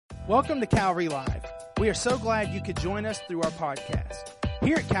Welcome to Calvary Live. We are so glad you could join us through our podcast.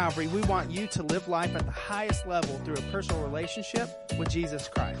 Here at Calvary, we want you to live life at the highest level through a personal relationship with Jesus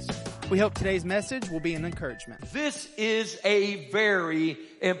Christ. We hope today's message will be an encouragement. This is a very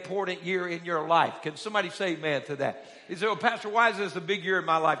important year in your life. Can somebody say amen to that? You say, well, Pastor, why is this a big year in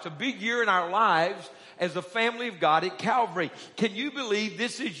my life? It's a big year in our lives as the family of God at Calvary. Can you believe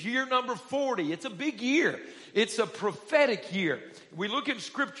this is year number 40? It's a big year. It's a prophetic year. We look in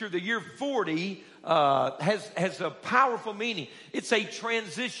Scripture, the year 40 has a powerful meaning. It's a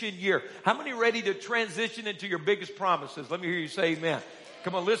transition year. How many ready to transition into your biggest promises? Let me hear you say amen.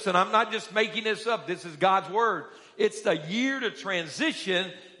 Come on, listen, I'm not just making this up. This is God's Word. It's the year to transition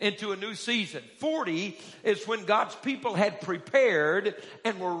into a new season. 40 is when God's people had prepared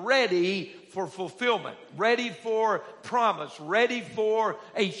and were ready for fulfillment, ready for promise, ready for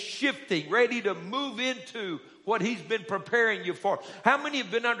a shifting, ready to move into what He's been preparing you for. How many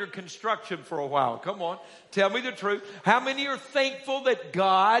have been under construction for a while? Come on, tell me the truth. How many are thankful that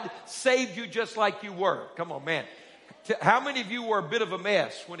God saved you just like you were? Come on, man. How many of you were a bit of a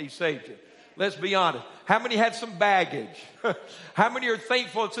mess when He saved you? Let's be honest. How many had some baggage? How many are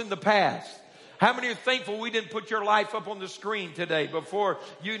thankful it's in the past? How many are thankful we didn't put your life up on the screen today before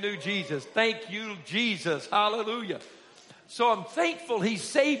you knew Jesus? Thank you, Jesus. Hallelujah. So I'm thankful He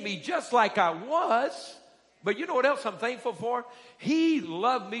saved me just like I was. But you know what else I'm thankful for? He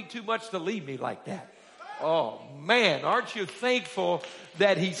loved me too much to leave me like that. Oh, man, aren't you thankful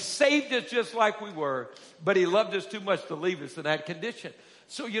that He saved us just like we were, but He loved us too much to leave us in that condition?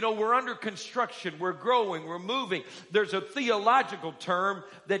 So, you know, we're under construction, we're growing, we're moving. There's a theological term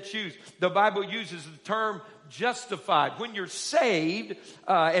that's used. The Bible uses the term justified. When you're saved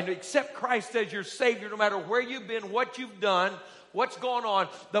and accept Christ as your Savior, no matter where you've been, what you've done, what's going on,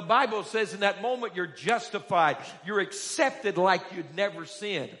 the Bible says in that moment you're justified. You're accepted like you'd never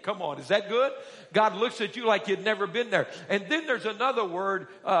sinned. Come on, is that good? God looks at you like you'd never been there. And then there's another word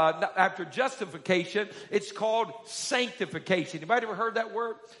after justification. It's called sanctification. Anybody ever heard that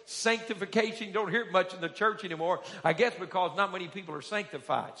word? Sanctification. You don't hear it much in the church anymore. I guess because not many people are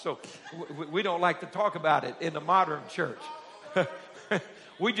sanctified. So we don't like to talk about it in the modern church.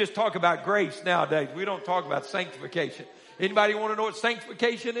 We just talk about grace nowadays. We don't talk about sanctification. Anybody want to know what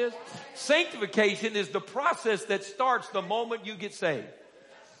sanctification is? Sanctification is the process that starts the moment you get saved.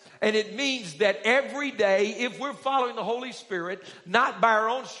 And it means that every day, if we're following the Holy Spirit, not by our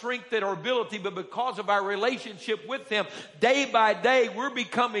own strength or ability, but because of our relationship with Him, day by day, we're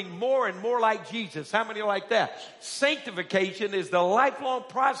becoming more and more like Jesus. How many are like that? Sanctification is the lifelong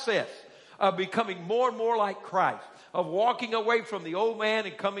process of becoming more and more like Christ, of walking away from the old man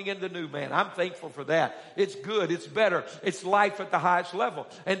and coming into the new man. I'm thankful for that. It's good. It's better. It's life at the highest level.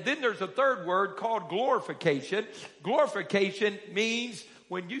 And then there's a third word called glorification. Glorification means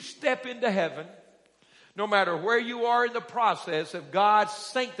when you step into heaven, no matter where you are in the process of God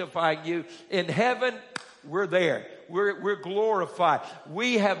sanctifying you, in heaven, we're there. We're glorified.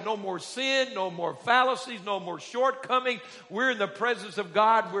 We have no more sin, no more fallacies, no more shortcomings. We're in the presence of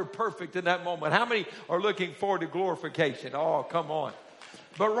God. We're perfect in that moment. How many are looking forward to glorification? Oh, come on.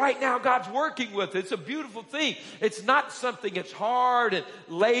 But right now, God's working with it. It's a beautiful thing. It's not something that's hard and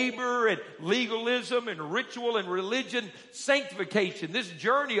labor and legalism and ritual and religion. Sanctification, this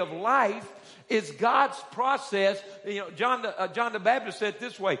journey of life is God's process. You know, John the Baptist said it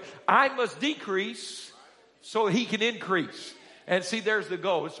this way, I must decrease so He can increase. And see, there's the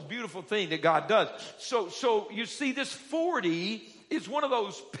goal. It's a beautiful thing that God does. So you see, this 40 is one of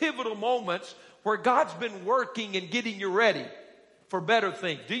those pivotal moments where God's been working and getting you ready for better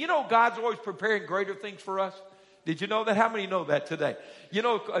things. Do you know God's always preparing greater things for us? Did you know that? How many know that today? You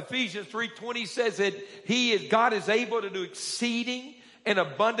know, Ephesians 3:20 says that God is able to do exceeding and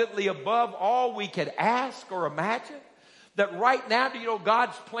abundantly above all we could ask or imagine. That right now, do you know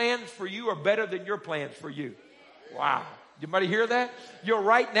God's plans for you are better than your plans for you? Wow. Anybody hear that? You know,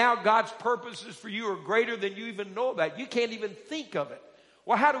 right now, God's purposes for you are greater than you even know about. You can't even think of it.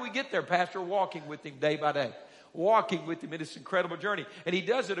 Well, how do we get there, Pastor? Walking with Him day by day. Walking with Him in this incredible journey. And He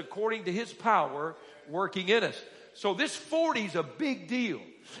does it according to His power working in us. So this 40 is a big deal.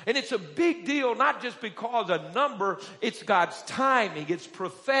 And it's a big deal not just because a number, it's God's timing, it's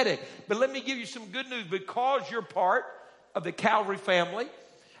prophetic. But let me give you some good news. Because you're part of the Calvary family,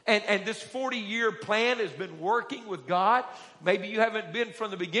 and this 40-year plan has been working with God. Maybe you haven't been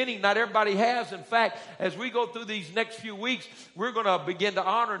from the beginning. Not everybody has. In fact, as we go through these next few weeks, we're going to begin to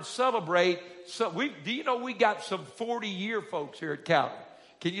honor and celebrate. So do you know we got some 40-year folks here at Calvary?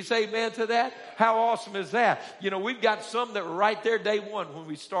 Can you say amen to that? How awesome is that? You know, we've got some that were right there day one when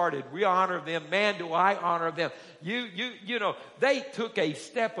we started. We honor them. Man, do I honor them. You know, they took a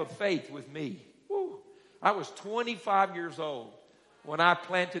step of faith with me. Woo. I was 25 years old when I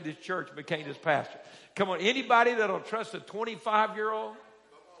planted this church and became this pastor. Come on, anybody that'll trust a 25-year-old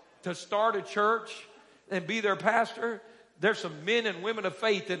to start a church and be their pastor? There's some men and women of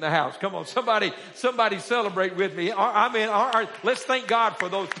faith in the house. Come on, somebody celebrate with me. I mean, let's thank God for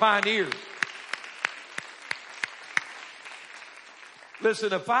those pioneers.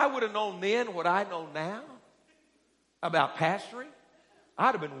 Listen, if I would have known then what I know now about pastoring,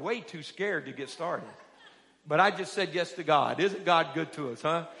 I'd have been way too scared to get started. But I just said yes to God. Isn't God good to us,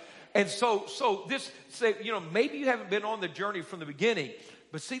 huh? And so this, say, you know, maybe you haven't been on the journey from the beginning,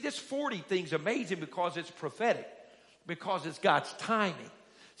 but see, this 40 thing's amazing because it's prophetic. Because it's God's timing.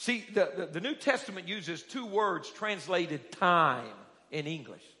 See, the New Testament uses two words translated time in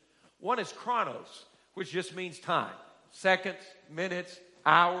English. One is chronos, which just means time. Seconds, minutes,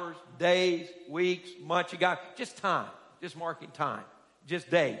 hours, days, weeks, months. You got just time, just marking time,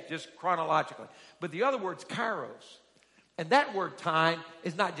 just days, just chronologically. But the other word's kairos. And that word time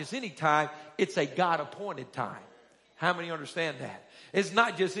is not just any time, it's a God-appointed time. How many understand that? It's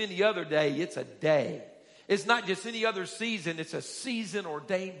not just any other day, it's a day. It's not just any other season. It's a season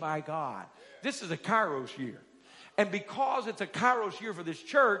ordained by God. This is a Kairos year. And because it's a Kairos year for this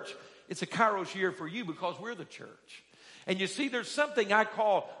church, it's a Kairos year for you because we're the church. And you see, there's something I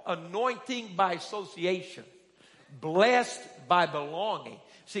call anointing by association, blessed by belonging.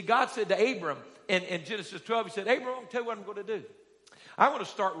 See, God said to Abram in Genesis 12, he said, Abram, I'm going to tell you what I'm going to do. I'm going to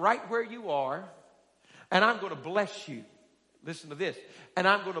start right where you are, and I'm going to bless you. Listen to this. And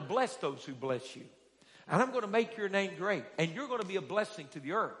I'm going to bless those who bless you. And I'm going to make your name great. And you're going to be a blessing to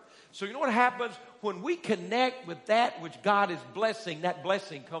the earth. So you know what happens? When we connect with that which God is blessing, that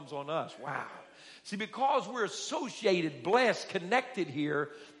blessing comes on us. Wow. See, because we're associated, blessed, connected here,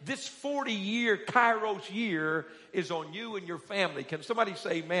 this 40-year Kairos year is on you and your family. Can somebody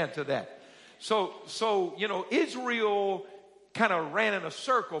say amen to that? So you know, Israel kind of ran in a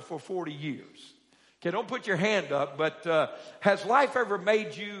circle for 40 years. Okay, don't put your hand up, but has life ever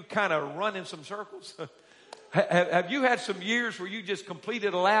made you kind of run in some circles? Have you had some years where you just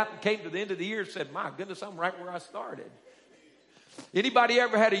completed a lap and came to the end of the year and said, my goodness, I'm right where I started? Anybody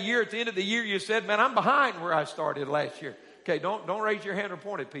ever had a year at the end of the year you said, man, I'm behind where I started last year? Okay, don't raise your hand or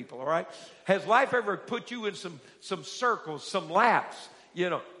point at people, all right? Has life ever put you in some circles, some laps? You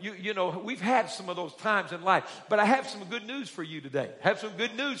know, we've had some of those times in life, but I have some good news for you today. Have some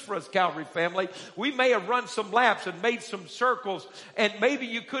good news for us, Calvary family. We may have run some laps and made some circles, and maybe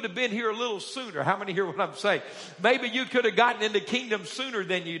you could have been here a little sooner. How many hear what I'm saying? Maybe you could have gotten into kingdom sooner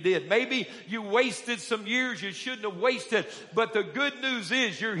than you did. Maybe you wasted some years you shouldn't have wasted, but the good news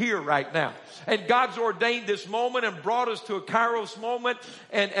is you're here right now. And God's ordained this moment and brought us to a Kairos moment,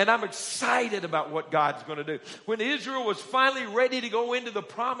 and I'm excited about what God's going to do. When Israel was finally ready to go into the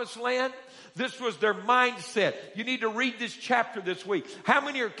promised land, this was their mindset. You need to read this chapter this week. How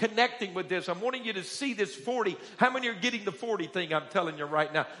many are connecting with this? I'm wanting you to see this 40. How many are getting the 40 thing I'm telling you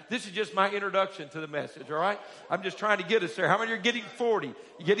right now? This is just my introduction to the message, all right? I'm just trying to get us there. How many are getting 40?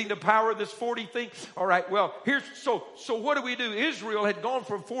 You getting the power of this 40 thing? All right, well, so what do we do? Israel had gone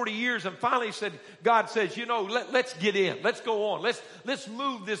for 40 years and finally said, God says, you know, let's get in. Let's go on. Let's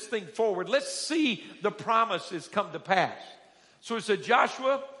move this thing forward. Let's see the promises come to pass. So he said,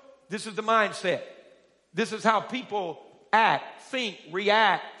 Joshua, this is the mindset. This is how people act, think,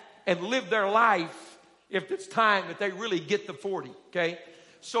 react, and live their life if it's time that they really get the 40, okay?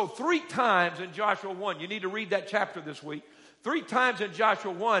 So 3 times in Joshua 1, you need to read that chapter this week. 3 times in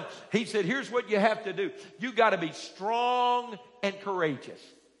Joshua 1, he said, here's what you have to do. You got to be strong and courageous.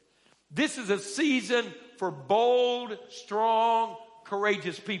 This is a season for bold, strong,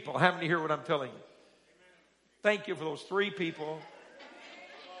 courageous people. How many hear what I'm telling you? Thank you for those 3 people.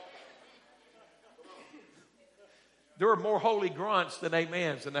 There were more holy grunts than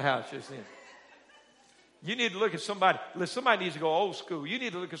amens in the house just then. You need to look at somebody. Somebody needs to go old school. You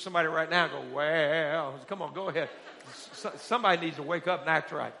need to look at somebody right now and go, well, come on, go ahead. Somebody needs to wake up and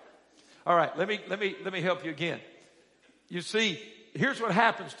act right. All right, let me help you again. You see, here's what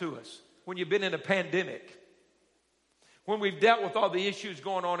happens to us when you've been in a pandemic. When we've dealt with all the issues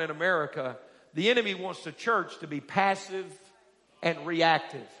going on in America, the enemy wants the church to be passive and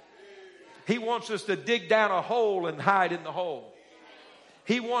reactive. He wants us to dig down a hole and hide in the hole.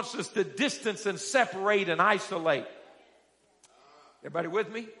 He wants us to distance and separate and isolate. Everybody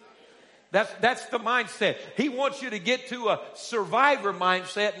with me? That's the mindset. He wants you to get to a survivor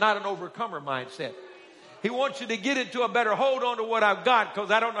mindset, not an overcomer mindset. He wants you to get into a better hold on to what I've got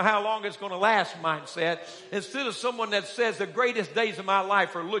because I don't know how long it's going to last mindset. Instead of someone that says the greatest days of my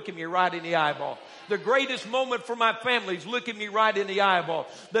life are looking me right in the eyeball. The greatest moment for my family is looking me right in the eyeball.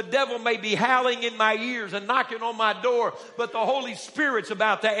 The devil may be howling in my ears and knocking on my door, but the Holy Spirit's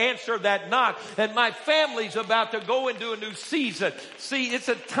about to answer that knock, and my family's about to go into a new season. See, it's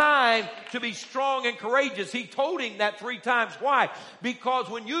a time to be strong and courageous. He told him that 3 times. Why? Because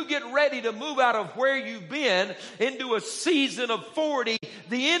when you get ready to move out of where you've been into a season of 40,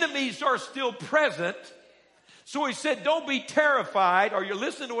 the enemies are still present. So he said, don't be terrified. Are you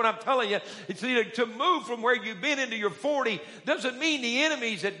listening to what I'm telling you? It's either to move from where you've been into your 40 doesn't mean the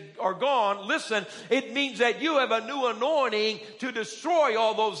enemies that are gone. Listen, it means that you have a new anointing to destroy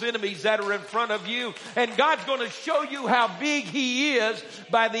all those enemies that are in front of you. And God's going to show you how big He is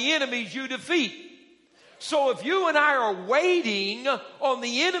by the enemies you defeat. So if you and I are waiting on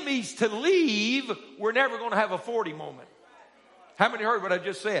the enemies to leave, we're never going to have a 40 moment. How many heard what I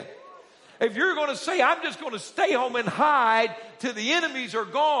just said? If you're going to say, I'm just going to stay home and hide till the enemies are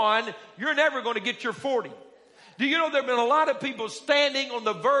gone, you're never going to get your 40. Do you know there have been a lot of people standing on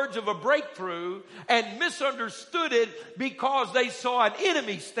the verge of a breakthrough and misunderstood it because they saw an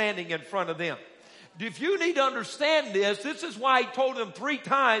enemy standing in front of them? If you need to understand this is why He told them 3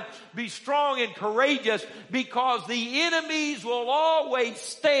 times, be strong and courageous, because the enemies will always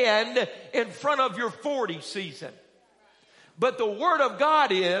stand in front of your 40 season. But the Word of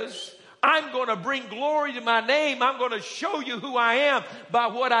God is, I'm going to bring glory to my name. I'm going to show you who I am by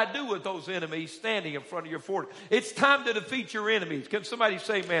what I do with those enemies standing in front of your 40. It's time to defeat your enemies. Can somebody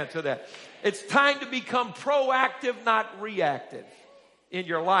say amen to that? It's time to become proactive, not reactive in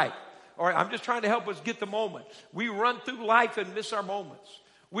your life. All right, I'm just trying to help us get the moment. We run through life and miss our moments.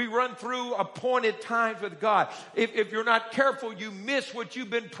 We run through appointed times with God. If you're not careful, you miss what you've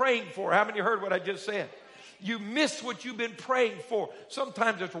been praying for. How many heard what I just said? You miss what you've been praying for.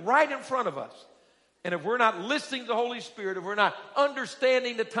 Sometimes it's right in front of us. And if we're not listening to the Holy Spirit, if we're not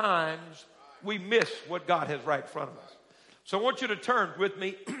understanding the times, we miss what God has right in front of us. So I want you to turn with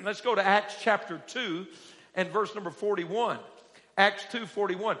me. Let's go to Acts chapter 2 and verse number 41. Acts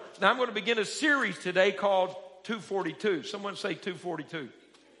 2:41. Now I'm going to begin a series today called 242. Someone say 242.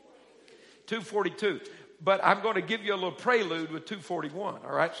 242. But I'm going to give you a little prelude with 241.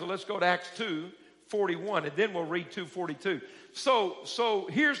 All right, so let's go to Acts 2:41, and then we'll read 242. So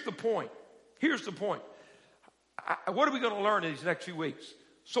here's the point. Here's the point. What are we going to learn in these next few weeks?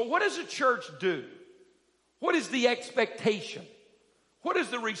 So what does a church do? What is the expectation? What is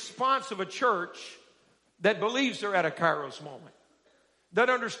the response of a church that believes they're at a Kairos moment? That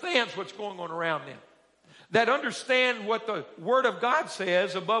understands what's going on around them? That understand what the Word of God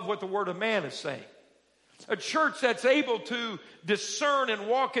says above what the Word of man is saying? A church that's able to discern and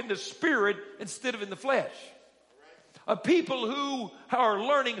walk in the Spirit instead of in the flesh. A people who are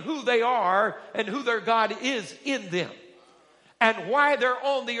learning who they are and who their God is in them. And why they're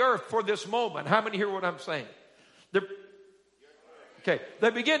on the earth for this moment. How many hear what I'm saying? They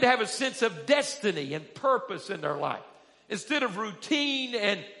begin to have a sense of destiny and purpose in their life. Instead of routine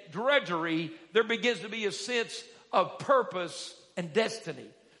and drudgery, there begins to be a sense of purpose and destiny.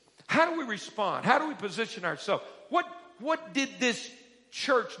 How do we respond? How do we position ourselves? What did this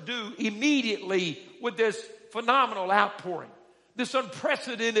church do immediately with this phenomenal outpouring? This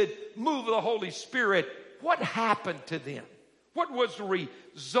unprecedented move of the Holy Spirit. What happened to them? What was the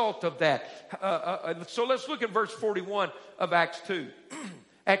result of that? So let's look at verse 41 of Acts 2.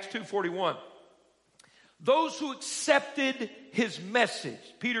 Acts 2:41. Those who accepted His message,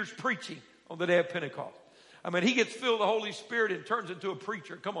 Peter's preaching on the day of Pentecost. I mean, he gets filled with the Holy Spirit and turns into a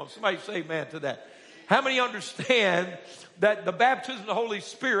preacher. Come on, somebody say amen to that. How many understand that the baptism of the Holy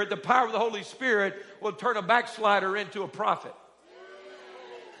Spirit, the power of the Holy Spirit, will turn a backslider into a prophet?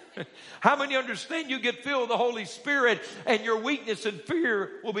 How many understand you get filled with the Holy Spirit and your weakness and fear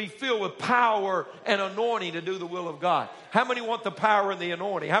will be filled with power and anointing to do the will of God? How many want the power and the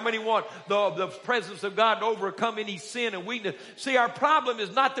anointing? How many want the presence of God to overcome any sin and weakness? See, our problem is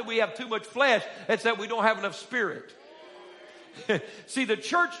not that we have too much flesh, it's that we don't have enough spirit. See, the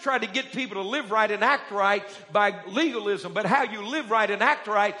church tried to get people to live right and act right by legalism, but how you live right and act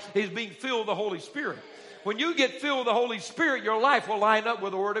right is being filled with the Holy Spirit. When you get filled with the Holy Spirit, your life will line up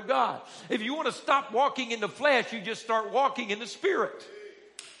with the Word of God. If you want to stop walking in the flesh, you just start walking in the Spirit.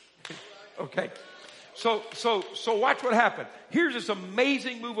 Okay. So watch what happened. Here's this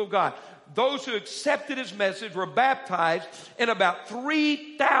amazing move of God. Those who accepted His message were baptized, and about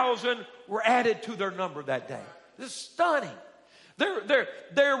 3,000 were added to their number that day. This is stunning.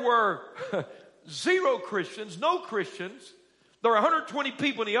 There were 0 Christians, no Christians. There were 120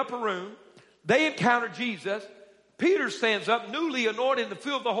 people in the upper room. They encounter Jesus. Peter stands up, newly anointed and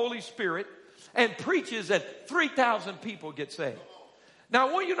filled with the Holy Spirit, and preaches, and 3,000 people get saved. Now,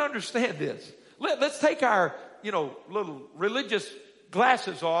 I want you to understand this. Let's take our, little religious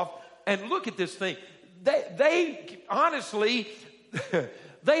glasses off and look at this thing. They honestly,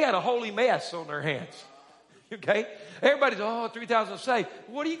 they had a holy mess on their hands. Okay? Everybody's, 3,000 saved.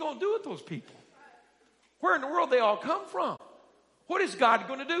 What are you going to do with those people? Where in the world they all come from? What is God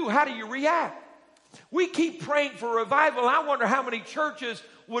going to do? How do you react? We keep praying for revival. I wonder how many churches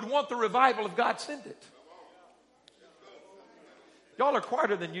would want the revival if God sent it. Y'all are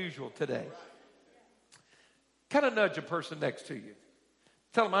quieter than usual today. Kind of nudge a person next to you.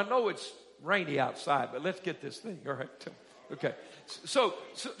 Tell them, I know it's rainy outside, but let's get this thing. All right. Okay. So,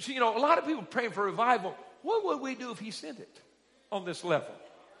 a lot of people praying for revival. What would we do if he sent it on this level?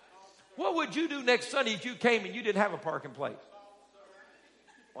 What would you do next Sunday if you came and you didn't have a parking place?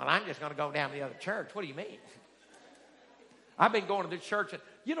 Well, I'm just going to go down to the other church. What do you mean? I've been going to this church and,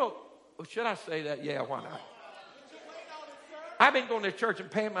 should I say that? Yeah, why not? I've been going to church and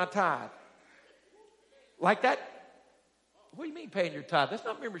paying my tithe. Like that? What do you mean paying your tithe? That's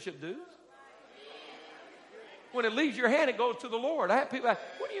not membership dues. When it leaves your hand, it goes to the Lord. I have people ask,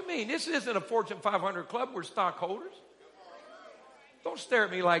 what do you mean? This isn't a Fortune 500 club. We're stockholders. Don't stare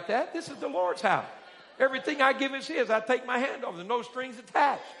at me like that. This is the Lord's house. Everything I give is his. I take my hand off. There's no strings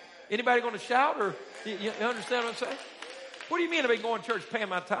attached. Anybody going to shout? Or you understand what I'm saying? What do you mean I've been going to church paying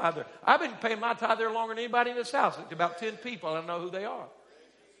my tithe there? I've been paying my tithe there longer than anybody in this house. It's about 10 people. I don't know who they are.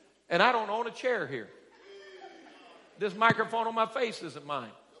 And I don't own a chair here. This microphone on my face isn't mine.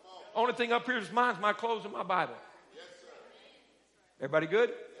 Only thing up here is mine, is my clothes and my Bible. Everybody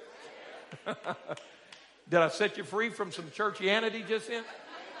good? Did I set you free from some churchianity just then?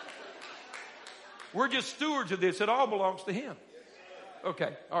 We're just stewards of this. It all belongs to him.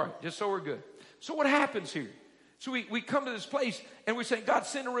 Okay, all right, just so we're good. So what happens here? So we come to this place and we're saying, God,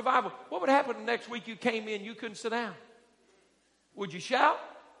 send a revival. What would happen the next week you came in, you couldn't sit down? Would you shout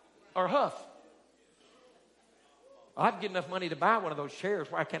or huff? I'd get enough money to buy one of those chairs.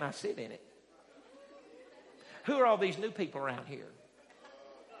 Why can't I sit in it? Who are all these new people around here?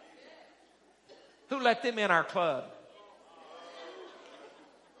 Who let them in our club?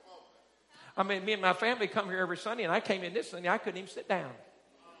 I mean, me and my family come here every Sunday, and I came in this Sunday, I couldn't even sit down.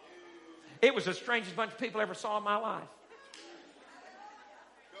 It was the strangest bunch of people I ever saw in my life.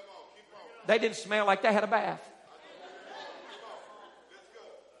 They didn't smell like they had a bath.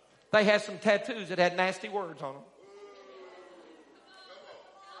 They had some tattoos that had nasty words on them.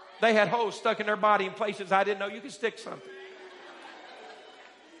 They had holes stuck in their body in places I didn't know you could stick something.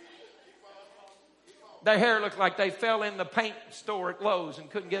 Their hair looked like they fell in the paint store at Lowe's and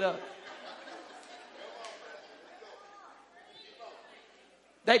couldn't get up.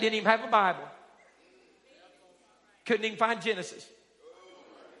 They didn't even have a Bible. Couldn't even find Genesis.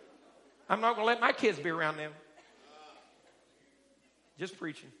 I'm not going to let my kids be around them. Just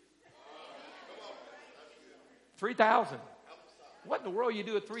preaching. 3,000. What in the world you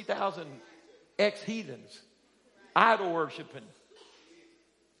do with 3,000 ex-heathens, idol worshiping,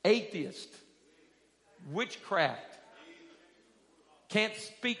 atheists, witchcraft, can't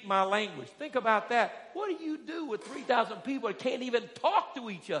speak my language? Think about that. What do you do with 3,000 people that can't even talk to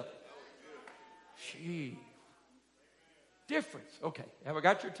each other? Gee. Difference. Okay. Have I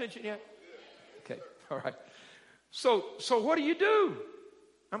got your attention yet? Okay. All right. So what do you do?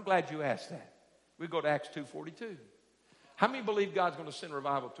 I'm glad you asked that. We go to Acts 2:42. How many believe God's going to send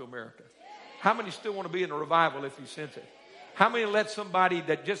revival to America? How many still want to be in a revival if he sends it? How many let somebody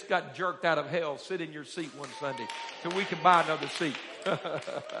that just got jerked out of hell sit in your seat one Sunday till we can buy another seat?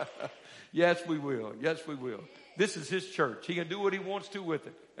 Yes, we will. Yes, we will. This is his church. He can do what he wants to with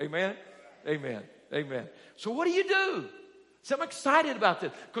it. Amen? Amen. Amen. So what do you do? So I'm excited about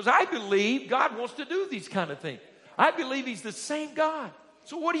this because I believe God wants to do these kind of things. I believe he's the same God.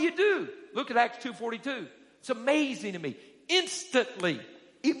 So what do? Look at Acts 2:42. It's amazing to me. Instantly,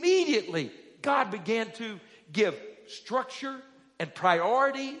 immediately, God began to give structure and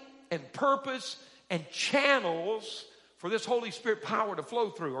priority and purpose and channels for this Holy Spirit power to flow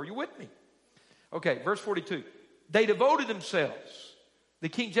through. Are you with me? Okay, verse 42. They devoted themselves. The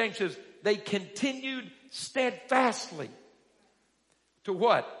King James says they continued steadfastly to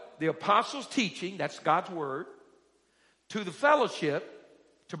what? The apostles' teaching, that's God's word, to the fellowship,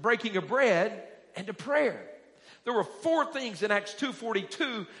 to breaking of bread, and to prayer. There were 4 things in Acts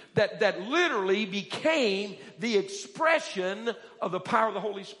 2:42 that literally became the expression of the power of the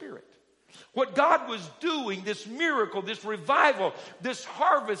Holy Spirit. What God was doing, this miracle, this revival, this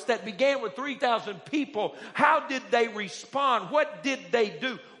harvest that began with 3,000 people, how did they respond? What did they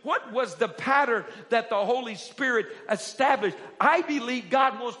do? What was the pattern that the Holy Spirit established? I believe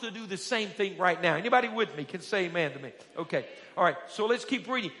God wants to do the same thing right now. Anybody with me can say amen to me. Okay. All right. So let's keep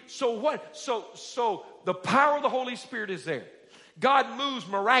reading. So what? So the power of the Holy Spirit is there. God moves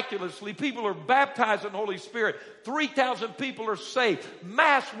miraculously. People are baptized in the Holy Spirit. 3,000 people are saved.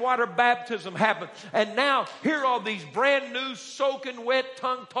 Mass water baptism happened. And now here are these brand new, soaking wet,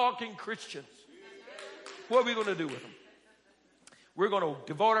 tongue-talking Christians. What are we going to do with them? We're going to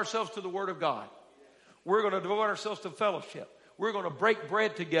devote ourselves to the Word of God. We're going to devote ourselves to fellowship. We're going to break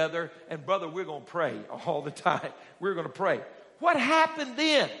bread together. And brother, we're going to pray all the time. We're going to pray. What happened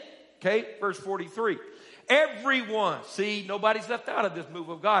then? Okay, verse 43. Everyone, see, nobody's left out of this move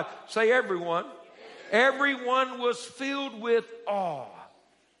of God. Say everyone. Everyone was filled with awe.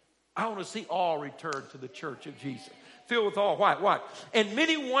 I want to see awe return to the church of Jesus. Filled with awe. Why? And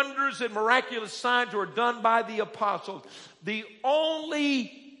many wonders and miraculous signs were done by the apostles. The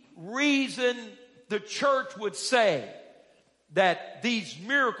only reason the church would say that these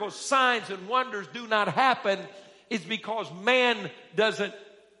miracles, signs, and wonders do not happen is because man doesn't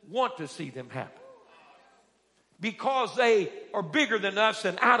want to see them happen. Because they are bigger than us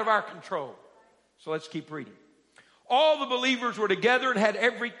and out of our control. So let's keep reading. All the believers were together and had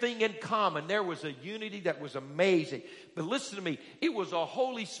everything in common. There was a unity that was amazing. But listen to me. It was a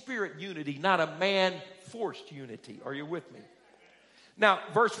Holy Spirit unity, not a man-forced unity. Are you with me? Now,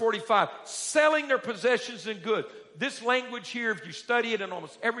 verse 45. Selling their possessions and goods. This language here, if you study it in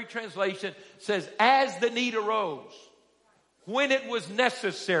almost every translation, says, as the need arose, when it was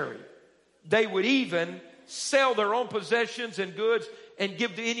necessary, they would even sell their own possessions and goods and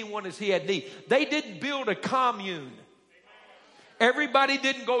give to anyone as he had need. They didn't build a commune. Everybody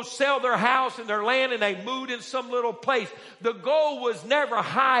didn't go sell their house and their land and they moved in some little place. The goal was never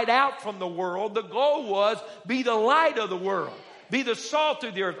hide out from the world. The goal was be the light of the world. Be the salt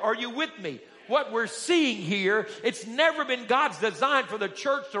of the earth. Are you with me? What we're seeing here, it's never been God's design for the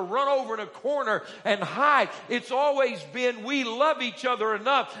church to run over in a corner and hide. It's always been we love each other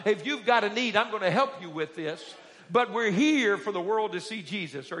enough. If you've got a need, I'm going to help you with this. But we're here for the world to see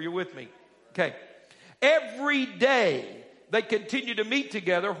Jesus. Are you with me? Okay. Every day they continued to meet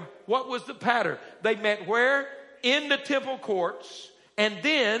together. What was the pattern? They met where? In the temple courts. And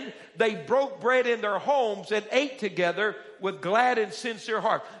then they broke bread in their homes and ate together with glad and sincere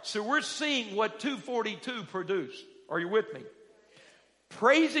heart. So we're seeing what 242 produced. Are you with me?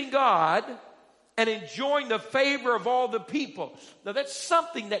 Praising God and enjoying the favor of all the people. Now that's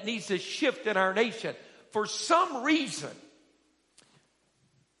something that needs to shift in our nation. For some reason,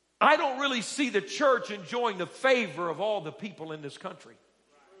 I don't really see the church enjoying the favor of all the people in this country.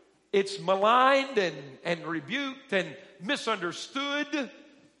 It's maligned and rebuked and misunderstood.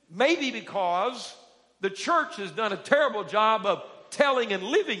 Maybe because the church has done a terrible job of telling and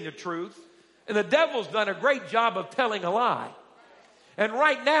living the truth. And the devil's done a great job of telling a lie. And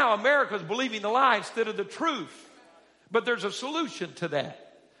right now, America's believing the lie instead of the truth. But there's a solution to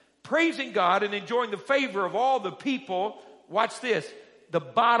that. Praising God and enjoying the favor of all the people. Watch this. The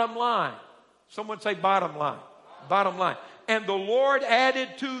bottom line. Someone say bottom line. Bottom line. And the Lord added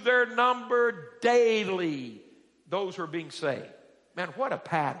to their number daily those who are being saved. Man, what a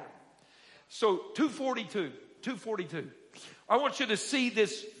pattern. So 242. I want you to see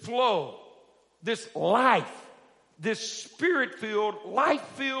this flow, this life, this spirit-filled,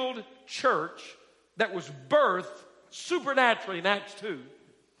 life-filled church that was birthed supernaturally in Acts 2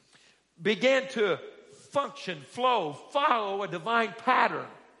 began to function, flow, follow a divine pattern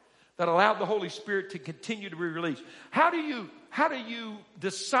that allowed the Holy Spirit to continue to be released. How do you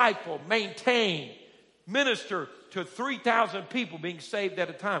disciple, maintain, minister to 3,000 people being saved at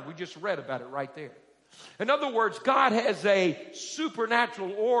a time? We just read about it right there. In other words, God has a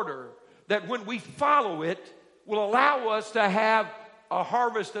supernatural order that when we follow it will allow us to have a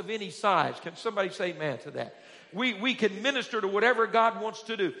harvest of any size. Can somebody say amen to that? We can minister to whatever God wants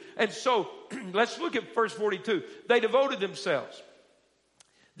to do. And so let's look at verse 42. They devoted themselves.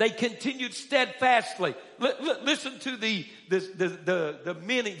 They continued steadfastly. Listen to the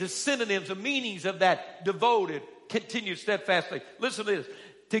meaning, the synonyms, the meanings of that devoted, continued steadfastly. Listen to this.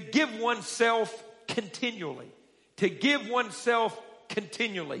 To give oneself continually. To give oneself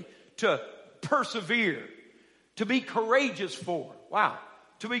continually. To persevere. To be courageous for. Wow.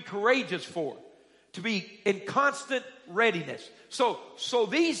 To be courageous for. To be in constant readiness. So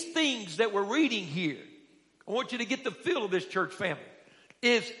these things that we're reading here, I want you to get the feel of this church family.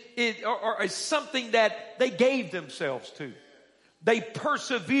 Is something that they gave themselves to. They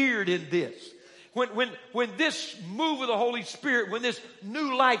persevered in this. When this move of the Holy Spirit, when this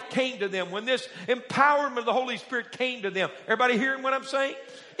new life came to them, when this empowerment of the Holy Spirit came to them, everybody hearing what I'm saying?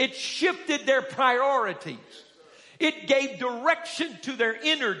 It shifted their priorities. It gave direction to their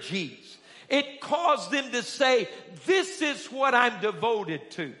energies. It caused them to say, this is what I'm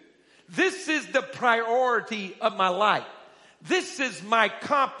devoted to. This is the priority of my life. This is my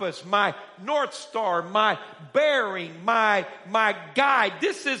compass, my North Star, my bearing, my guide.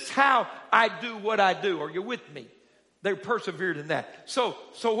 This is how I do what I do. Are you with me? They persevered in that. So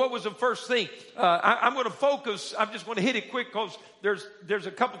what was the first thing? I'm going to focus. I'm just going to hit it quick because there's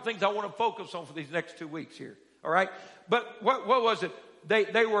a couple things I want to focus on for these next 2 weeks here. All right? But what was it?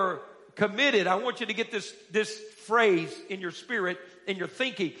 They were committed. I want you to get this phrase in your spirit, in your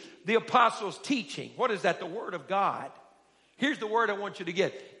thinking. The apostles' teaching. What is that? The Word of God. Here's the word I want you to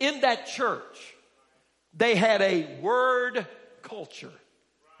get. In that church, they had a word culture.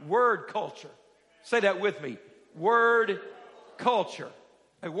 Word culture. Say that with me. Word culture.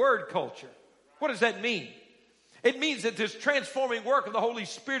 A word culture. What does that mean? It means that this transforming work of the Holy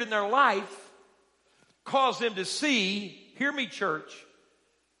Spirit in their life caused them to see, hear me, church,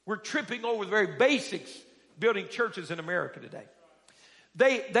 we're tripping over the very basics building churches in America today.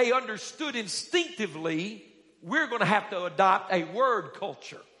 They understood instinctively we're going to have to adopt a word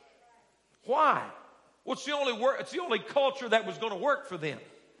culture. Why? Well, it's the only culture that was going to work for them.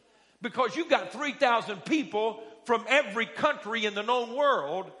 Because you've got 3,000 people from every country in the known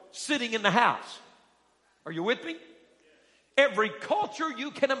world sitting in the house. Are you with me? Every culture you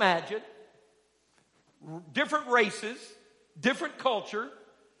can imagine, different races, different culture,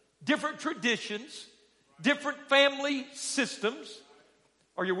 different traditions, different family systems.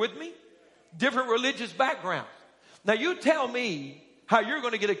 Are you with me? Different religious backgrounds. Now you tell me how you're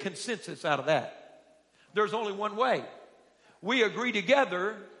going to get a consensus out of that. There's only one way. We agree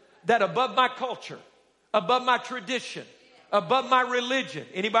together that above my culture, above my tradition, above my religion,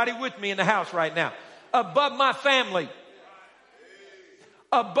 anybody with me in the house right now, above my family,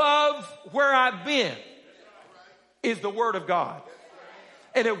 above where I've been, is the Word of God.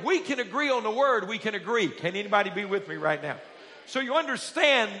 And if we can agree on the Word, we can agree. Can anybody be with me right now? So you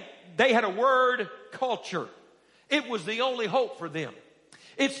understand they had a word culture. It was the only hope for them.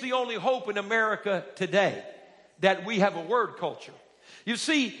 It's the only hope in America today that we have a word culture. You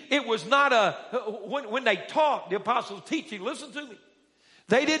see, it was not when they taught the apostles' teaching, listen to me.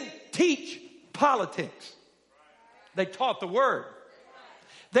 They didn't teach politics. They taught the Word.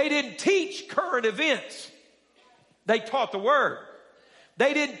 They didn't teach current events. They taught the Word.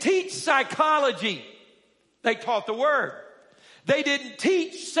 They didn't teach psychology. They taught the Word. They didn't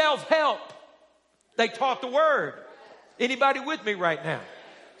teach self-help. They taught the Word. Anybody with me right now?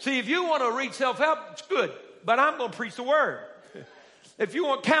 See, if you want to read self-help, it's good. But I'm going to preach the Word. If you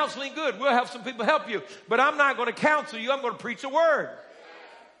want counseling, good. We'll have some people help you. But I'm not going to counsel you. I'm going to preach the Word.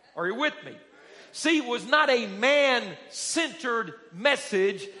 Are you with me? See, it was not a man-centered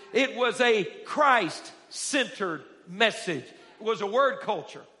message. It was a Christ-centered message. It was a word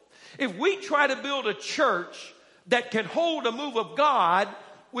culture. If we try to build a church that can hold a move of God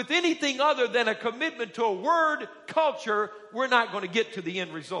with anything other than a commitment to a word culture, we're not going to get to the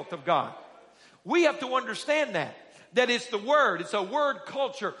end result of God. We have to understand that it's the Word. It's a word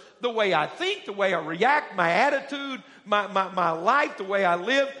culture. The way I think, the way I react, my attitude, my life, the way I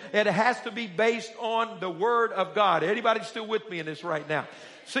live, it has to be based on the Word of God. Anybody still with me in this right now?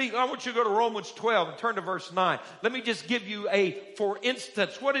 See, I want you to go to Romans 12 and turn to verse 9. Let me just give you for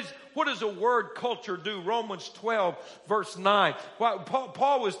instance, what does a word culture do? Romans 12, verse 9.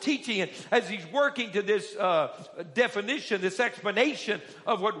 Paul was teaching it as he's working to this definition, this explanation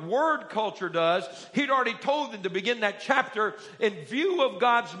of what word culture does. He'd already told them to begin that chapter in view of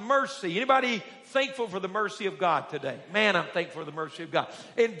God's mercy. Anybody thankful for the mercy of God today? Man, I'm thankful for the mercy of God.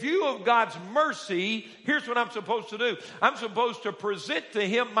 In view of God's mercy, here's what I'm supposed to do. I'm supposed to present to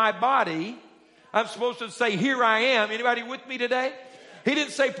Him my body. I'm supposed to say, here I am. Anybody with me today? He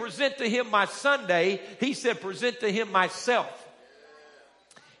didn't say present to Him my Sunday. He said present to Him myself.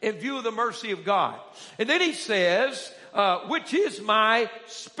 In view of the mercy of God. And then he says, which is my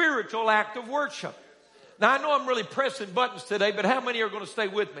spiritual act of worship. Now I know I'm really pressing buttons today, but how many are going to stay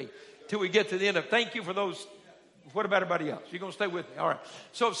with me till we get to the end of it? Thank you for those. What about everybody else? You're going to stay with me? All right.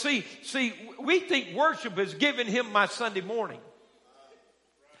 So see, we think worship is giving Him my Sunday morning.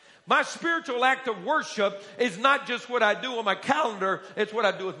 My spiritual act of worship is not just what I do on my calendar. It's what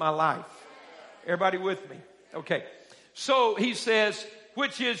I do with my life. Everybody with me? Okay. So he says,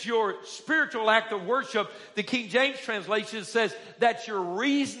 which is your spiritual act of worship. The King James translation says that's your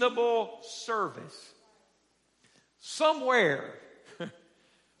reasonable service. Somewhere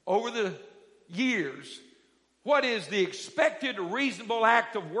over the years, what is the expected reasonable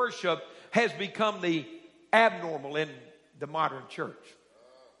act of worship has become the abnormal in the modern church.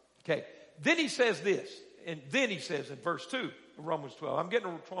 Okay. Then he says this, and then he says in verse 2 of Romans 12, I'm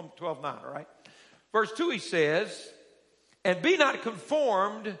getting to 12:9, all right? Verse 2 he says, and be not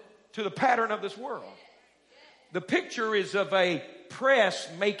conformed to the pattern of this world. The picture is of a press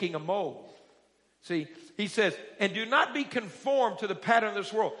making a mold. See, he says, and do not be conformed to the pattern of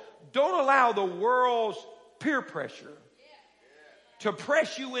this world. Don't allow the world's peer pressure to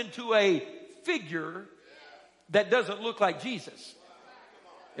press you into a figure that doesn't look like Jesus.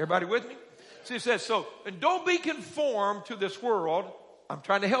 Everybody with me? So he says, so, and don't be conformed to this world. I'm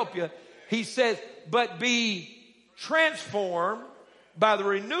trying to help you. He says, but be transformed by the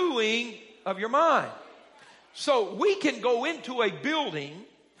renewing of your mind. So we can go into a building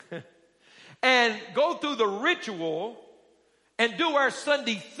and go through the ritual and do our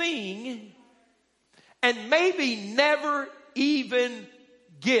Sunday thing and maybe never even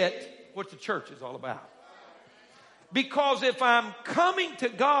get what the church is all about. Because if I'm coming to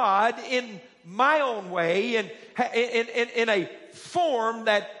God in my own way and in a form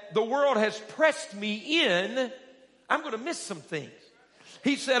that the world has pressed me in, I'm going to miss some things.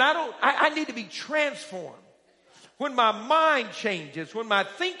 He said, I need to be transformed. When my mind changes, when my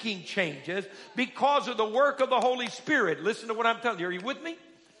thinking changes because of the work of the Holy Spirit. Listen to what I'm telling you. Are you with me?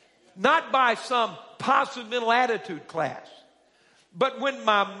 Not by some positive mental attitude class, but when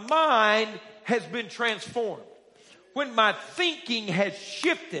my mind has been transformed, when my thinking has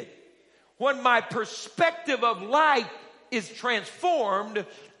shifted, when my perspective of life is transformed,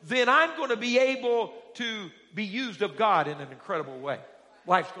 then I'm going to be able to be used of God in an incredible way.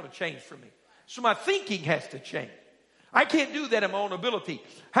 Life's going to change for me. So my thinking has to change. I can't do that in my own ability.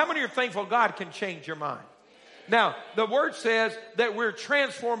 How many are thankful God can change your mind? Now, the word says that we're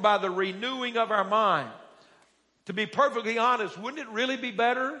transformed by the renewing of our mind. To be perfectly honest, wouldn't it really be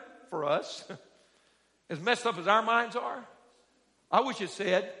better for us, as messed up as our minds are? I wish it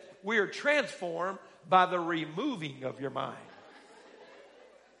said, we are transformed by the removing of your mind.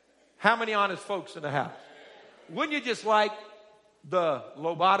 How many honest folks in the house? Wouldn't you just like the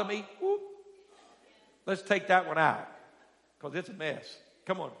lobotomy? Whoop. Let's take that one out because it's a mess.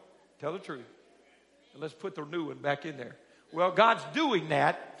 Come on, tell the truth. And let's put the new one back in there. Well, God's doing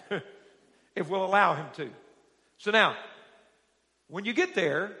that if we'll allow him to. So now, when you get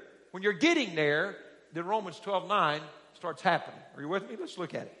there, when you're getting there, then Romans 12:9 starts happening. Are you with me? Let's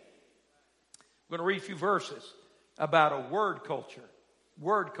look at it. I'm going to read a few verses about a word culture.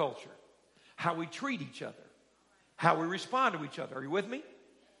 Word culture. How we treat each other. How we respond to each other. Are you with me?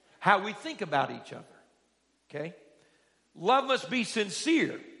 How we think about each other. Okay? Love must be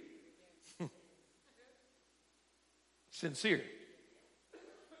sincere. Sincere.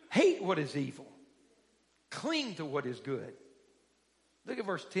 Hate what is evil. Cling to what is good. Look at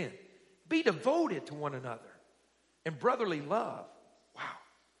verse 10. Be devoted to one another in brotherly love. Wow.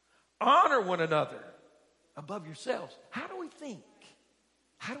 Honor one another above yourselves. How do we think?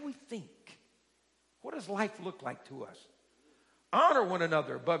 How do we think? What does life look like to us? Honor one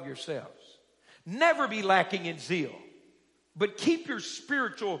another above yourselves. Never be lacking in zeal, but keep your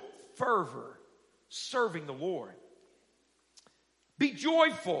spiritual fervor serving the Lord. Be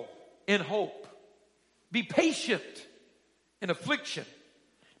joyful in hope. Be patient in affliction.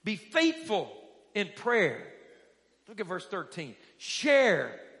 Be faithful in prayer. Look at verse 13.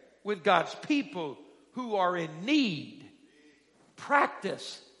 Share with God's people who are in need.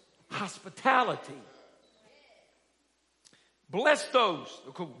 Practice hospitality. Bless those.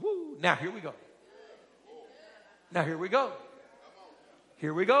 Woo. Now here we go. Now here we go.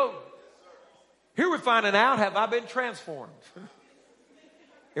 Here we go. Here we're finding out, have I been transformed?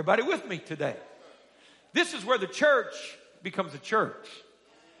 Everybody with me today? This is where the church becomes a church.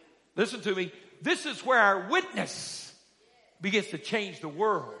 Listen to me. This is where our witness begins to change the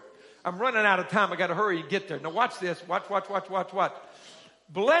world. I'm running out of time. I got to hurry and get there. Now watch this. Watch.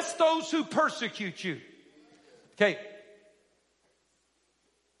 Bless those who persecute you. Okay.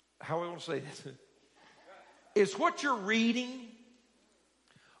 How do I want to say this? Is what you're reading,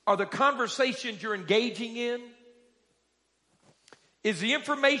 are the conversations you're engaging in, is the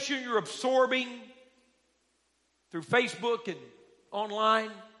information you're absorbing through Facebook and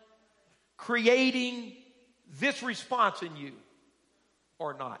online creating this response in you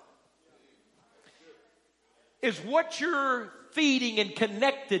or not? Is what you're feeding and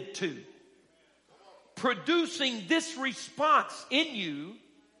connected to producing this response in you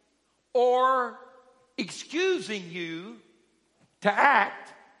or excusing you to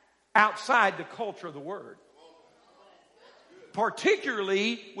act outside the culture of the word?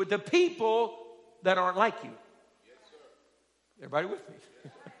 particularly with the people that aren't like you. Everybody with me?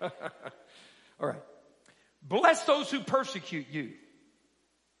 All right. Bless those who persecute you.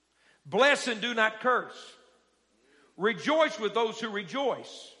 Bless and do not curse. Rejoice with those who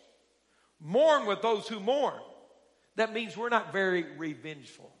rejoice. Mourn with those who mourn. That means we're not very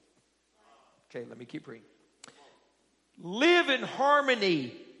revengeful. Okay, let me keep reading. Live in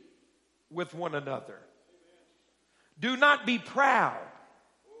harmony with one another. Do not be proud,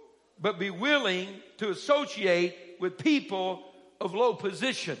 but be willing to associate with people of low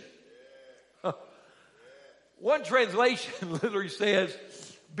position. One translation literally says,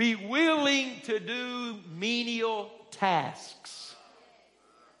 be willing to do menial tasks.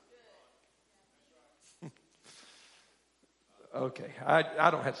 Okay, I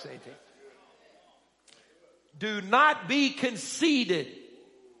don't have to say anything. Do not be conceited.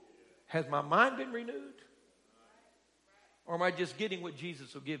 Has my mind been renewed? Or am I just getting what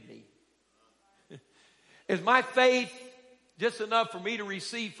Jesus will give me? Is my faith just enough for me to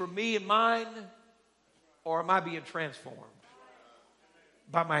receive from me and mine? Or am I being transformed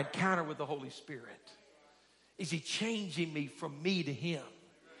by my encounter with the Holy Spirit? Is He changing me from me to Him?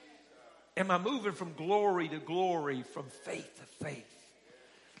 Am I moving from glory to glory, from faith to faith?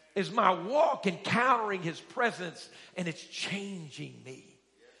 Is my walk encountering His presence and it's changing me,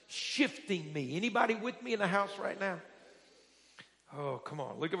 shifting me? Anybody with me in the house right now? Oh, come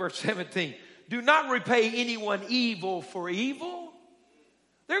on. Look at verse 17. Do not repay anyone evil for evil.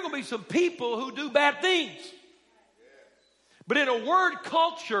 There are going to be some people who do bad things. But in a word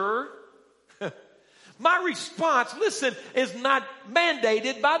culture, my response, listen, is not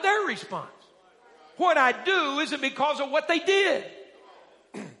mandated by their response. What I do isn't because of what they did.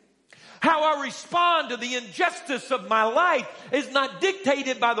 How I respond to the injustice of my life is not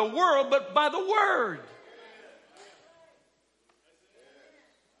dictated by the world, but by the Word.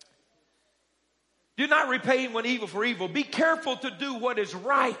 Do not repay anyone evil for evil. Be careful to do what is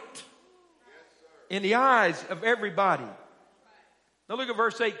right in the eyes of everybody. Now look at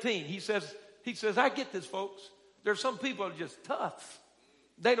verse 18. He says, I get this, folks. There's some people that are just tough.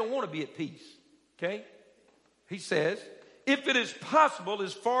 They don't want to be at peace. Okay? He says, if it is possible,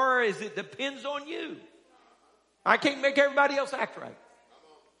 as far as it depends on you. I can't make everybody else act right.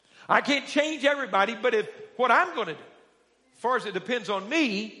 I can't change everybody, but if what I'm going to do, as far as it depends on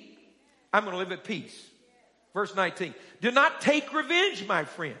me, I'm going to live at peace. Verse 19. Do not take revenge, my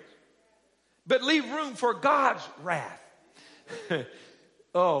friends, but leave room for God's wrath.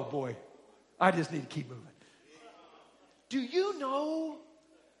 Oh boy, I just need to keep moving. Do you know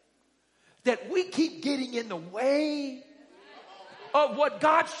that we keep getting in the way of what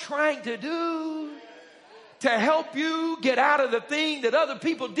God's trying to do to help you get out of the thing that other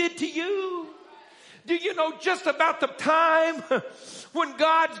people did to you? Do you know just about the time when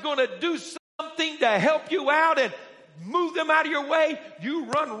God's going to do something to help you out and move them out of your way, you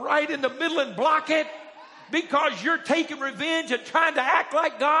run right in the middle and block it because you're taking revenge and trying to act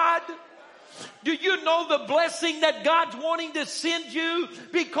like God? Do you know the blessing that God's wanting to send you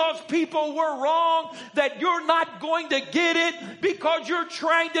because people were wrong, that you're not going to get it because you're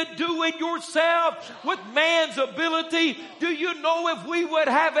trying to do it yourself with man's ability? Do you know if we would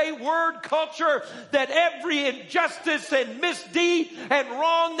have a word culture that every injustice and misdeed and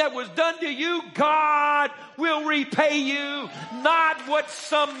wrong that was done to you, God will repay you, not what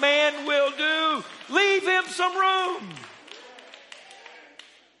some man will do. Leave him some room.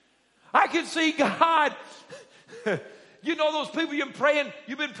 I can see God. You know those people you've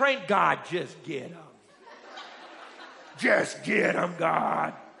been praying, God, just get them. Just get them,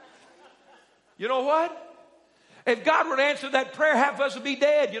 God. You know what? If God would answer that prayer, half of us would be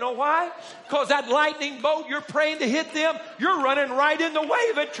dead. You know why? Because that lightning bolt you're praying to hit them, you're running right in the way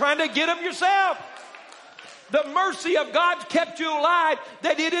of it, trying to get them yourself. The mercy of God's kept you alive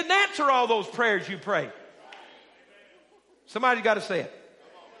that He didn't answer all those prayers you prayed. Somebody's got to say it.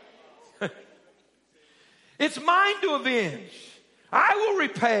 It's mine to avenge. I will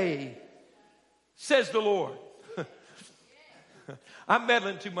repay, says the Lord. I'm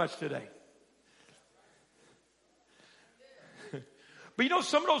meddling too much today. But you know,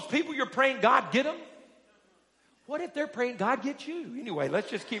 some of those people you're praying, God, get them. What if they're praying, God, get you? Anyway,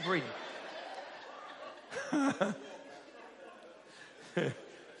 let's just keep reading.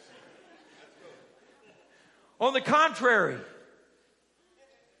 On the contrary,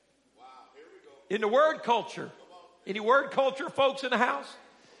 in the word culture, any word culture folks in the house?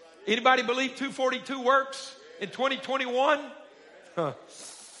 Anybody believe 242 works in 2021?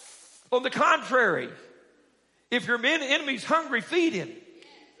 On the contrary, if your enemy's hungry, feed him.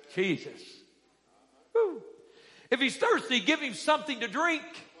 Jesus. Woo. If he's thirsty, give him something to drink.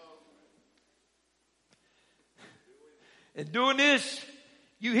 And doing this,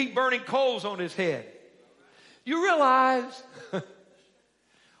 you heap burning coals on his head. You realize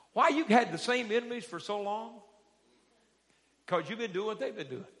why you've had the same enemies for so long? Because you've been doing what they've been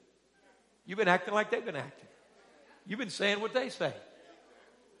doing. You've been acting like they've been acting. You've been saying what they say.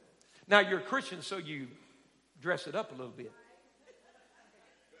 Now, you're a Christian, so you dress it up a little bit.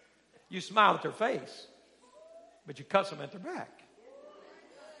 You smile at their face, but you cuss them at their back.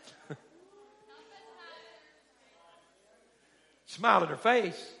 Smile at their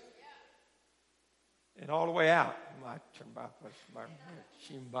face, and all the way out.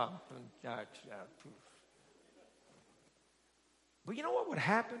 But you know what would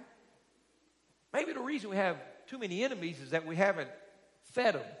happen? Maybe the reason we have too many enemies is that we haven't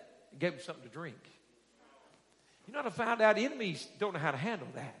fed them and gave them something to drink. You know what I found out? Enemies don't know how to handle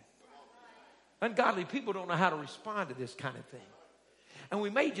that. Ungodly people don't know how to respond to this kind of thing. And we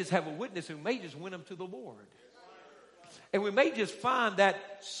may just have a witness who may just win them to the Lord. And we may just find that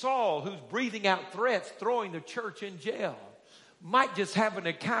Saul, who's breathing out threats, throwing the church in jail, might just have an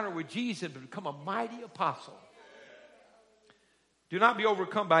encounter with Jesus and become a mighty apostle. Do not be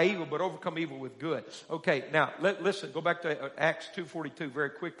overcome by evil, but overcome evil with good. Okay, now, listen, go back to Acts 2:42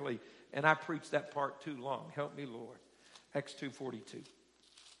 very quickly. And I preached that part too long. Help me, Lord. Acts 2:42.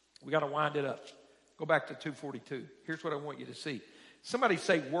 We got to wind it up. Go back to 2:42. Here's what I want you to see. Somebody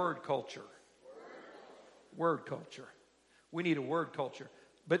say word culture. Word culture. We need a word culture.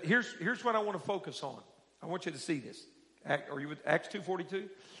 But here's what I want to focus on. I want you to see this. Are you with Acts 2:42?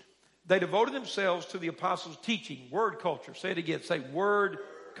 They devoted themselves to the apostles' teaching. Word culture. Say it again. Say word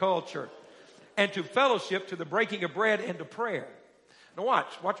culture. And to fellowship, to the breaking of bread, and to prayer. Now watch.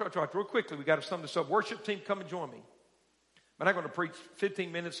 Real quickly, we got to sum this up. Worship team, come and join me. But I'm going to preach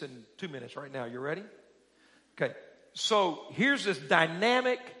 15 minutes and 2 minutes right now. You ready? Okay. So here's this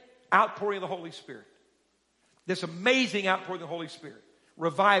dynamic outpouring of the Holy Spirit. This amazing outpouring of the Holy Spirit.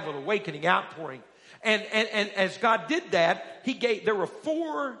 Revival, awakening, outpouring. And as God did that, there were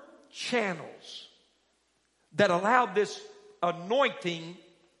 4 channels that allowed this anointing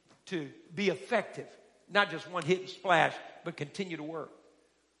to be effective. Not just one hit and splash, but continue to work.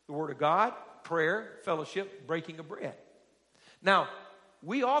 The Word of God, prayer, fellowship, breaking of bread. Now,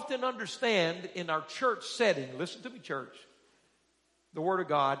 we often understand in our church setting, listen to me, church, the Word of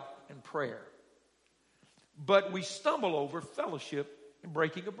God and prayer. But we stumble over fellowship and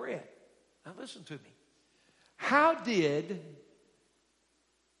breaking of bread. Now listen to me. How did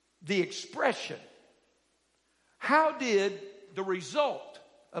the expression, how did the result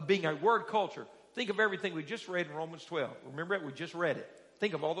of being a word culture, think of everything we just read in Romans 12. Remember it? We just read it.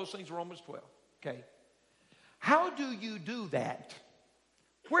 Think of all those things in Romans 12. Okay. How do you do that?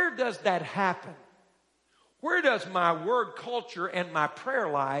 Where does that happen? Where does my word culture and my prayer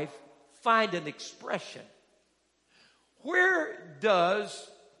life find an expression? Where does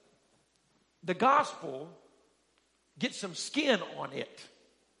the gospel get some skin on it?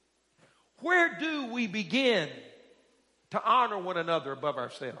 Where do we begin to honor one another above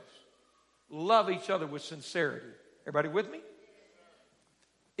ourselves? Love each other with sincerity. Everybody with me?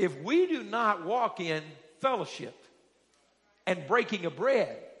 If we do not walk in fellowship and breaking of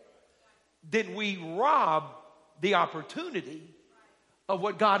bread, then we rob the opportunity of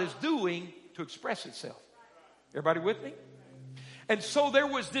what God is doing to express itself. Everybody with me? And so there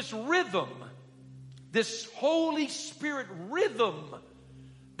was this rhythm, this Holy Spirit rhythm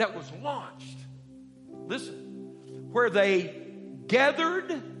that was launched. Listen, where they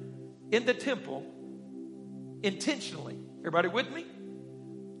gathered in the temple intentionally. Everybody with me?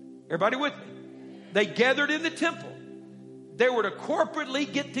 Everybody with me? They gathered in the temple. They were to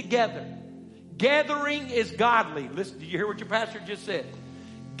corporately get together. Gathering is godly. Listen, did you hear what your pastor just said?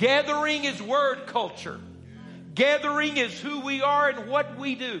 Gathering is word culture. Gathering is who we are and what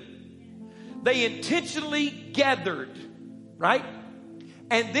we do. They intentionally gathered, right?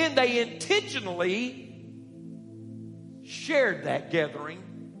 And then they intentionally shared that gathering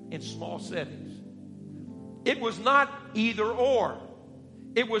in small settings. It was not either or.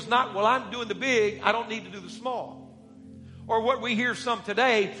 It was not, well, I'm doing the big, I don't need to do the small. Or what we hear some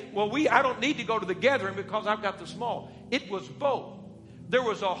today, well, I don't need to go to the gathering because I've got the small. It was both. There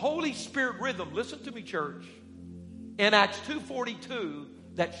was a Holy Spirit rhythm, listen to me, church, in Acts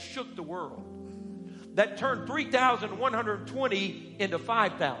 2:42 that shook the world. That turned 3,120 into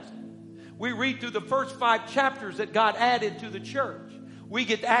 5,000. We read through the first 5 chapters that God added to the church. We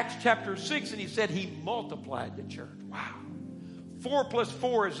get to Acts chapter 6 and he said he multiplied the church. Wow. 4 plus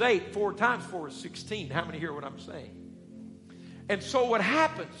 4 is 8. 4 times 4 is 16. How many hear what I'm saying? And so what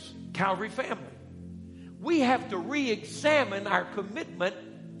happens, Calvary family? we have to re-examine our commitment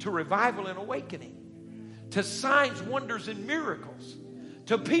to revival and awakening, to signs, wonders, and miracles,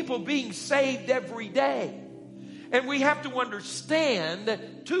 to people being saved every day. And we have to understand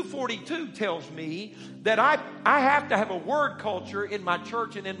that 242 tells me that I have to have a word culture in my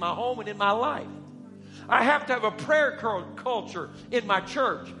church and in my home and in my life. I have to have a prayer culture in my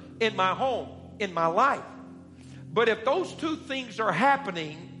church, in my home, in my life. But if those two things are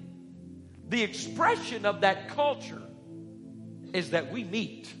happening, the expression of that culture is that we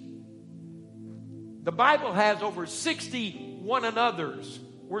meet. The Bible has over 60 one another's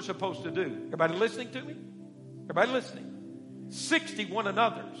we're supposed to do. Everybody listening to me? Everybody listening? 60 one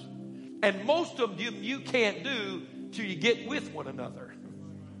another's. And most of them you can't do till you get with one another.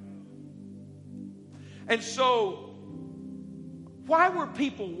 And so, why were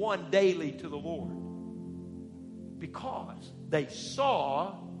people won daily to the Lord? Because they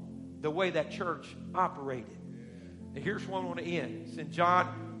saw the way that church operated. And here's one I want to end. It's in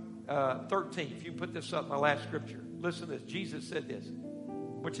John 13. If you put this up, my last scripture. Listen to this. Jesus said this. I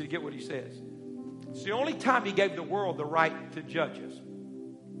want you to get what he says. It's the only time he gave the world the right to judge us.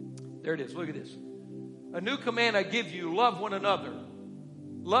 There it is. Look at this. A new command I give you, love one another.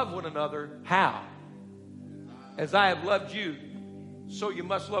 Love one another. How? As I have loved you, so you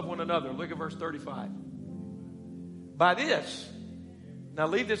must love one another. Look at verse 35. By this, now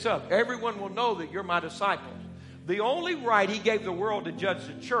leave this up, everyone will know that you're my disciples. The only right he gave the world to judge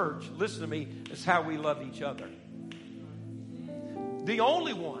the church, listen to me, is how we love each other. The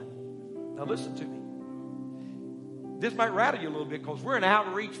only one. Now listen to me. This might rattle you a little bit because we're an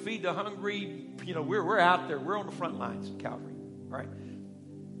outreach, feed the hungry. You know, we're out there. We're on the front lines of Calvary. All right.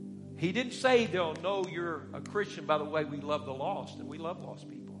 He didn't say they'll know you're a Christian by the way we love the lost, and we love lost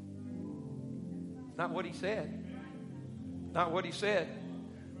people. Not what he said. Not what he said.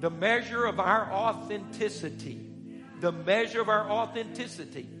 The measure of our authenticity, the measure of our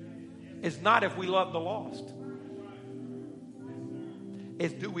authenticity is not if we love the lost.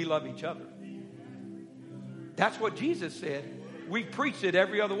 It's do we love each other. That's what Jesus said. We preach it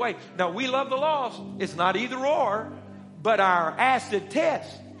every other way. Now, we love the lost. It's not either or, but our acid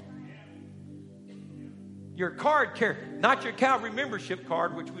test. Your card carrier, not your Calvary membership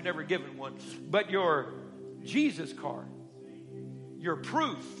card, which we've never given one, but your Jesus card, your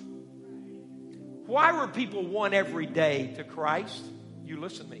proof. Why were people won every day to Christ? You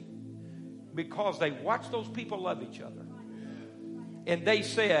listen to me. Because they watched those people love each other. And they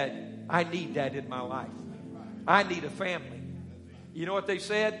said, I need that in my life. I need a family. You know what they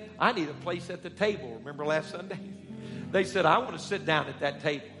said? I need a place at the table. Remember last Sunday? They said, I want to sit down at that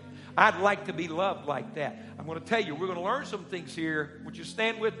table. I'd like to be loved like that. I'm going to tell you, we're going to learn some things here. Would you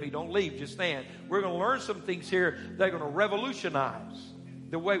stand with me? Don't leave, just stand. We're going to learn some things here that are going to revolutionize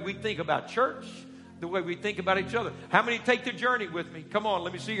the way we think about church, the way we think about each other. How many take the journey with me? Come on,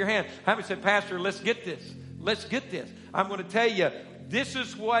 let me see your hand. How many said, Pastor, let's get this. Let's get this. I'm going to tell you, this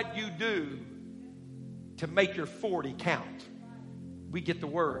is what you do to make your 40 count. We get the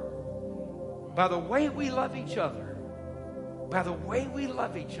word. By the way we love each other. By the way we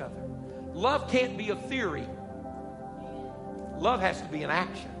love each other. Love can't be a theory. Love has to be an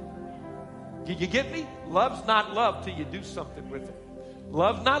action. Did you get me? Love's not love till you do something with it.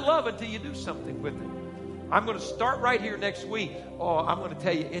 Love's not love until you do something with it. I'm going to start right here next week. Oh, I'm going to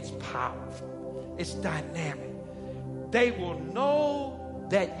tell you, it's powerful. It's dynamic. They will know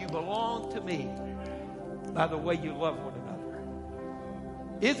that you belong to me by the way you love one another.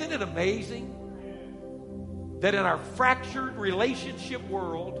 Isn't it amazing that in our fractured relationship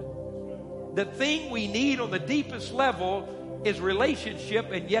world, the thing we need on the deepest level is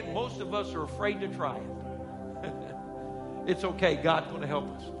relationship, and yet most of us are afraid to try it. It's okay. God's going to help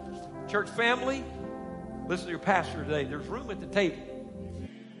us. Church family, listen to your pastor today. There's room at the table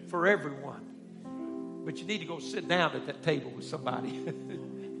for everyone. But you need to go sit down at that table with somebody.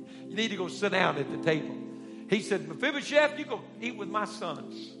 You need to go sit down at the table. He said, Mephibosheth, you go eat with my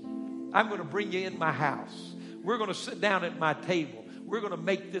sons. I'm going to bring you in my house. We're going to sit down at my table. We're going to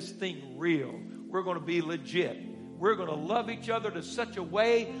make this thing real. We're going to be legit. We're going to love each other to such a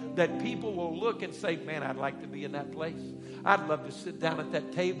way that people will look and say, man, I'd like to be in that place. I'd love to sit down at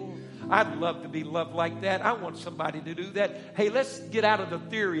that table. I'd love to be loved like that. I want somebody to do that. Hey, let's get out of the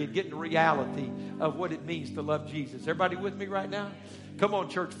theory and get into reality of what it means to love Jesus. Everybody with me right now? Come on,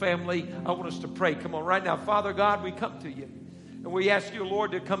 church family. I want us to pray. Come on, right now. Father God, we come to you. And we ask you,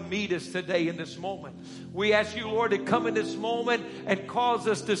 Lord, to come meet us today in this moment. We ask you, Lord, to come in this moment and cause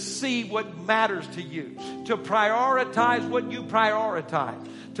us to see what matters to you, to prioritize what you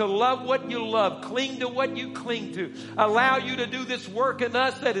prioritize, to love what you love, cling to what you cling to, allow you to do this work in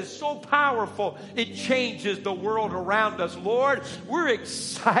us that is so powerful, it changes the world around us. Lord, we're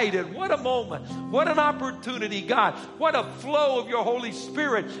excited. What a moment. What an opportunity, God. What a flow of your Holy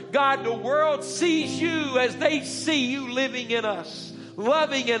Spirit. God, the world sees you as they see you living in us,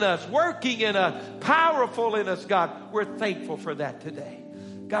 loving in us, working in us, powerful in us, God. We're thankful for that today.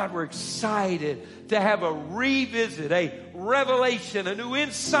 God, we're excited to have a revisit, a revelation, a new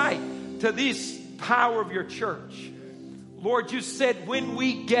insight to this power of your church. Lord, you said when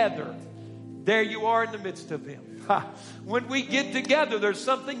we gather, there you are in the midst of them. When we get together, there's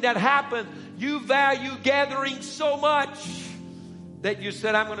something that happens. You value gathering so much that you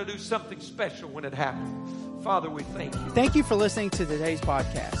said, I'm going to do something special when it happens. Father, we thank you. Thank you for listening to today's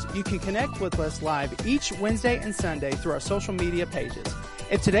podcast. You can connect with us live each Wednesday and Sunday through our social media pages.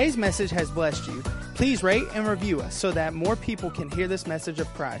 If today's message has blessed you, please rate and review us so that more people can hear this message of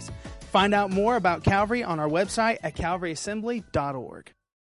Christ. Find out more about Calvary on our website at calvaryassembly.org.